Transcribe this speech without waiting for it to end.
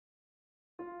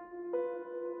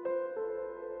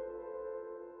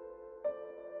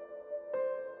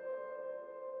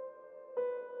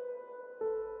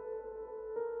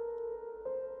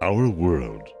Our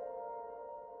world,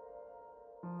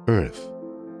 Earth,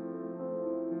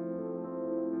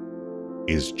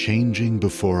 is changing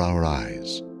before our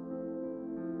eyes.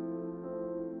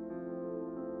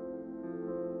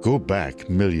 Go back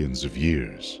millions of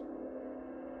years.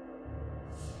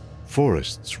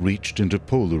 Forests reached into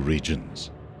polar regions.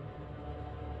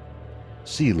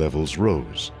 Sea levels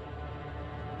rose,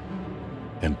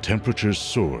 and temperatures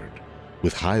soared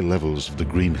with high levels of the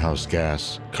greenhouse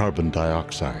gas carbon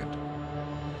dioxide.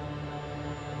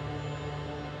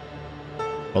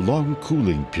 A long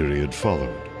cooling period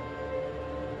followed.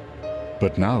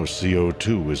 But now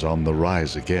CO2 is on the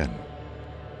rise again.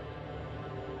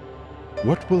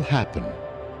 What will happen?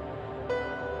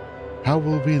 How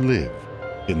will we live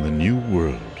in the new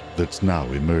world that's now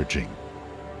emerging?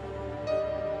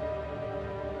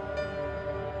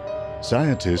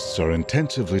 Scientists are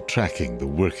intensively tracking the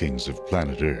workings of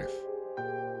planet Earth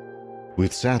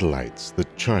with satellites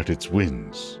that chart its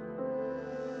winds,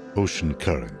 ocean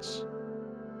currents,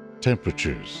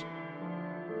 temperatures,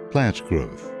 plant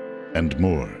growth, and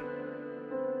more.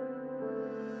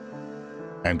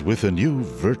 And with a new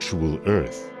virtual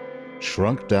Earth,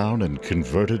 shrunk down and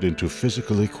converted into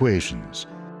physical equations,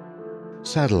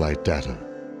 satellite data,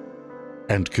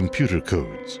 and computer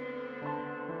codes,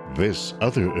 this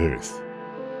other Earth,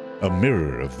 a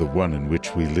mirror of the one in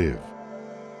which we live,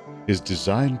 is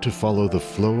designed to follow the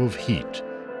flow of heat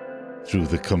through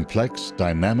the complex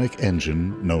dynamic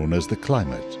engine known as the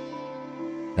climate,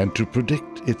 and to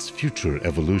predict its future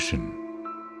evolution.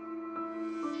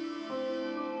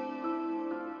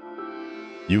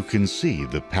 You can see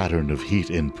the pattern of heat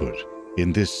input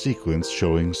in this sequence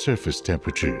showing surface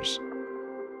temperatures.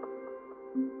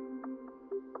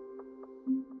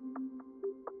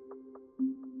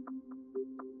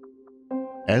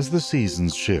 As the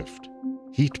seasons shift,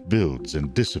 heat builds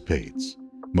and dissipates,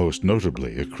 most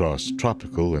notably across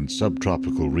tropical and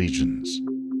subtropical regions.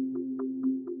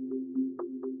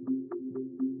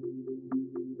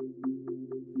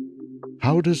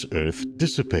 How does Earth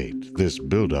dissipate this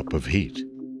buildup of heat?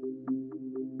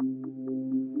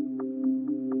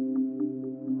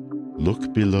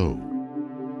 Look below.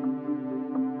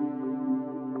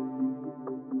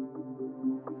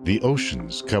 The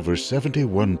oceans cover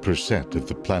 71% of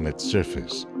the planet's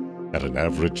surface at an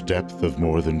average depth of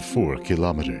more than 4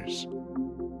 kilometers.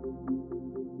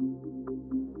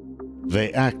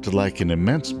 They act like an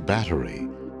immense battery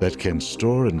that can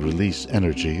store and release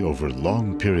energy over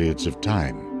long periods of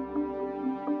time,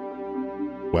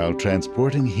 while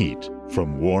transporting heat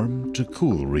from warm to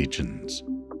cool regions.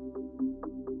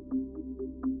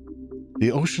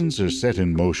 The oceans are set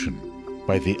in motion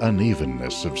by the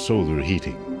unevenness of solar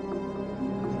heating,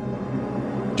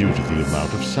 due to the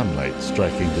amount of sunlight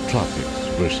striking the tropics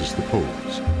versus the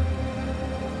poles,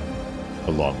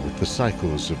 along with the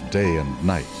cycles of day and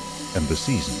night and the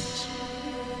seasons.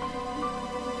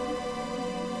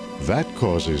 That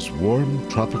causes warm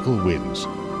tropical winds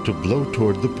to blow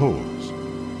toward the poles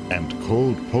and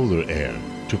cold polar air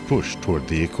to push toward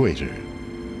the equator.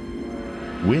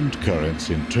 Wind currents,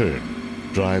 in turn,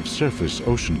 drive surface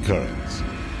ocean currents.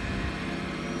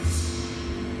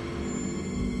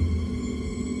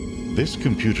 This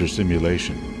computer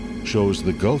simulation shows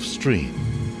the Gulf Stream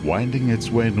winding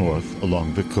its way north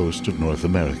along the coast of North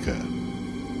America.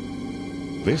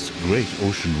 This great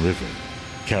ocean river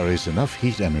carries enough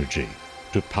heat energy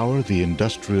to power the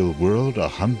industrial world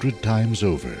 100 times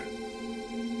over.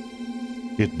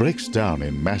 It breaks down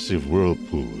in massive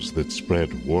whirlpools that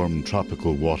spread warm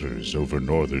tropical waters over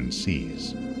northern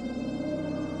seas.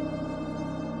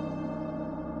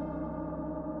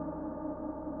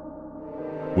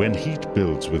 When heat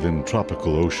builds within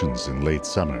tropical oceans in late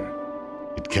summer,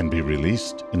 it can be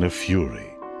released in a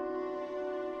fury.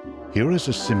 Here is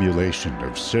a simulation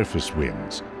of surface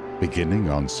winds beginning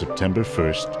on September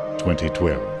 1st,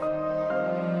 2012.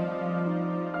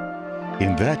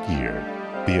 In that year,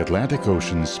 the Atlantic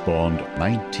Ocean spawned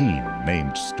 19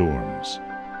 named storms.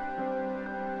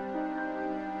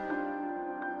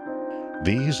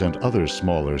 These and other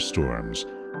smaller storms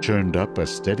churned up a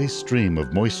steady stream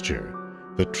of moisture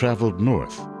that traveled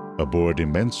north aboard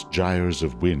immense gyres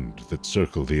of wind that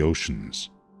circle the oceans.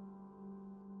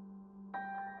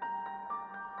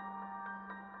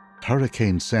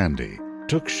 Hurricane Sandy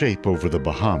took shape over the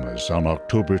Bahamas on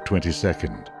October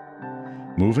 22nd.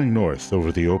 Moving north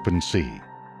over the open sea,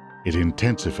 it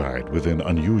intensified within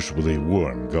unusually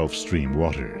warm Gulf Stream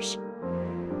waters.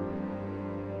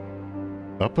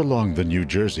 Up along the New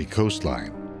Jersey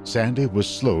coastline, Sandy was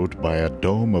slowed by a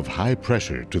dome of high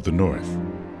pressure to the north.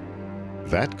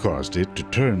 That caused it to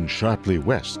turn sharply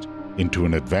west into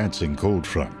an advancing cold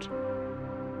front.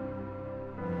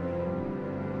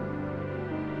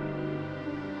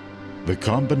 The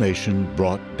combination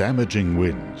brought damaging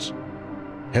winds,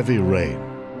 heavy rain,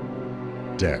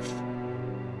 death,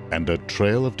 and a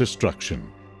trail of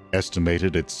destruction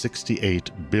estimated at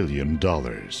 $68 billion.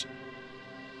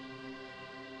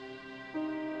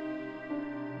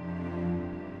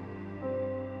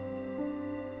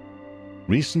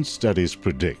 Recent studies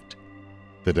predict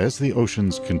that as the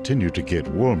oceans continue to get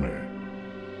warmer,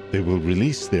 they will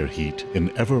release their heat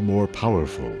in ever more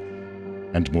powerful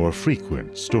and more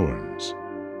frequent storms.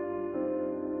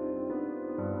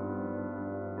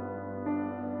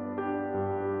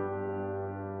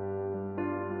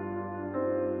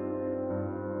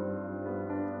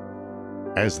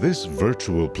 As this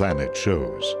virtual planet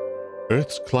shows,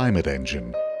 Earth's climate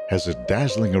engine has a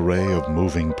dazzling array of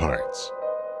moving parts.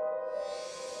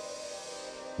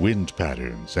 Wind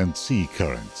patterns and sea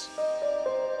currents,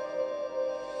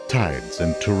 tides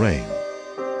and terrain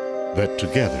that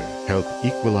together help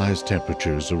equalize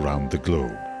temperatures around the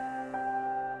globe.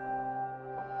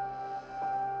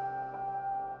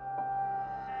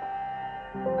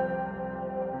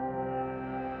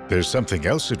 There's something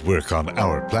else at work on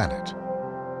our planet.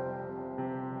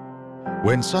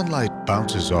 When sunlight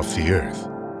bounces off the Earth,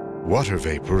 water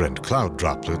vapor and cloud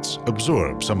droplets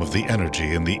absorb some of the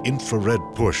energy in the infrared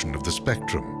portion of the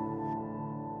spectrum,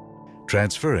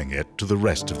 transferring it to the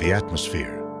rest of the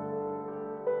atmosphere.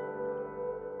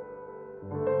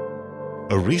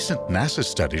 A recent NASA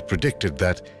study predicted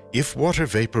that if water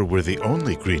vapor were the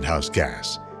only greenhouse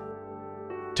gas,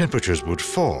 temperatures would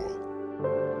fall,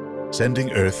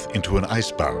 sending Earth into an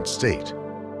icebound state.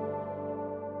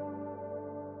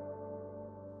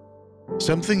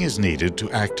 Something is needed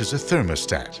to act as a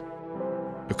thermostat,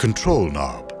 a control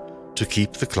knob to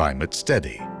keep the climate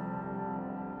steady.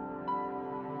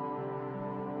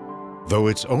 Though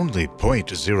it's only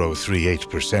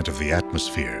 0.038% of the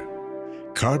atmosphere,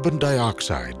 carbon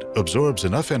dioxide absorbs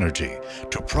enough energy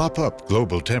to prop up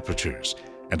global temperatures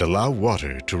and allow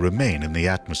water to remain in the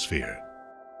atmosphere.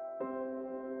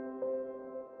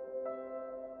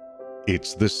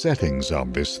 It's the settings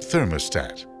on this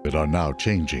thermostat that are now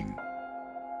changing.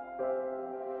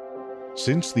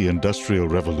 Since the Industrial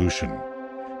Revolution,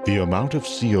 the amount of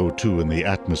CO2 in the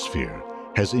atmosphere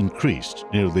has increased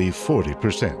nearly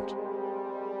 40%.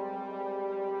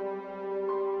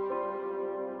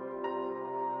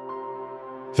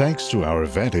 Thanks to our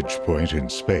vantage point in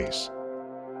space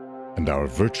and our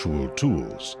virtual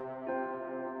tools,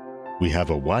 we have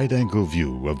a wide-angle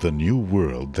view of the new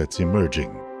world that's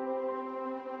emerging.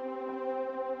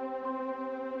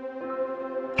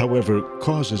 However,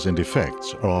 causes and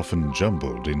effects are often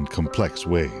jumbled in complex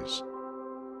ways.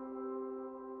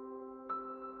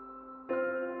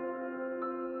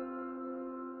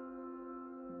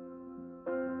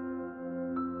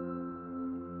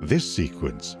 This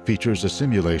sequence features a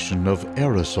simulation of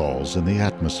aerosols in the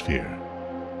atmosphere.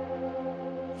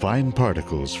 Fine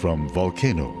particles from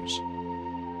volcanoes,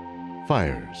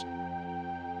 fires,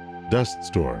 dust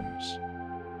storms,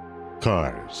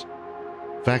 cars,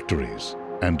 factories,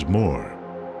 and more.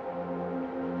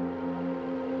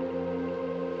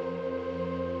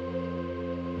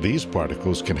 These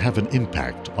particles can have an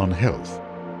impact on health,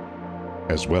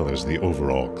 as well as the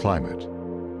overall climate.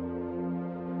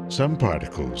 Some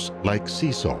particles, like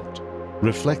sea salt,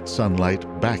 reflect sunlight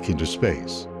back into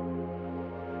space.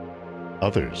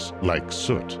 Others, like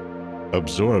soot,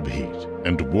 absorb heat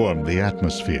and warm the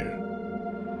atmosphere,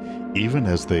 even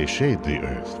as they shade the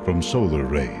Earth from solar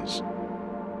rays.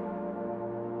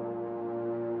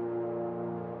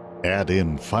 Add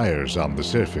in fires on the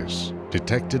surface,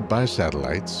 detected by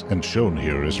satellites and shown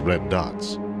here as red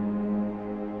dots.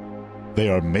 They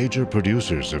are major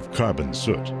producers of carbon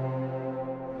soot.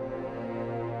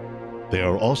 They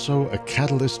are also a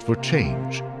catalyst for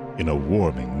change in a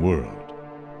warming world.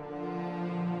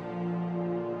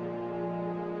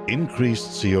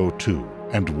 Increased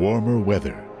CO2 and warmer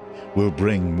weather will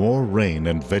bring more rain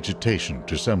and vegetation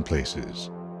to some places.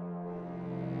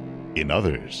 In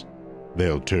others,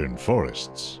 they'll turn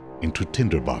forests into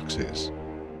tinderboxes.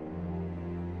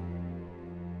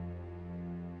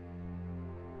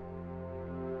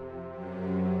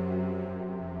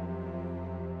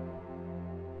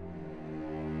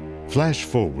 Flash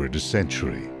forward a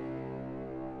century.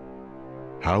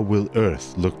 How will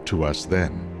Earth look to us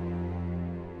then?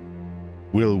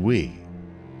 Will we,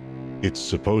 its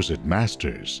supposed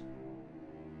masters,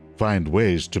 find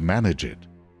ways to manage it?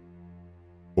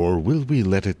 Or will we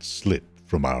let it slip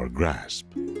from our grasp?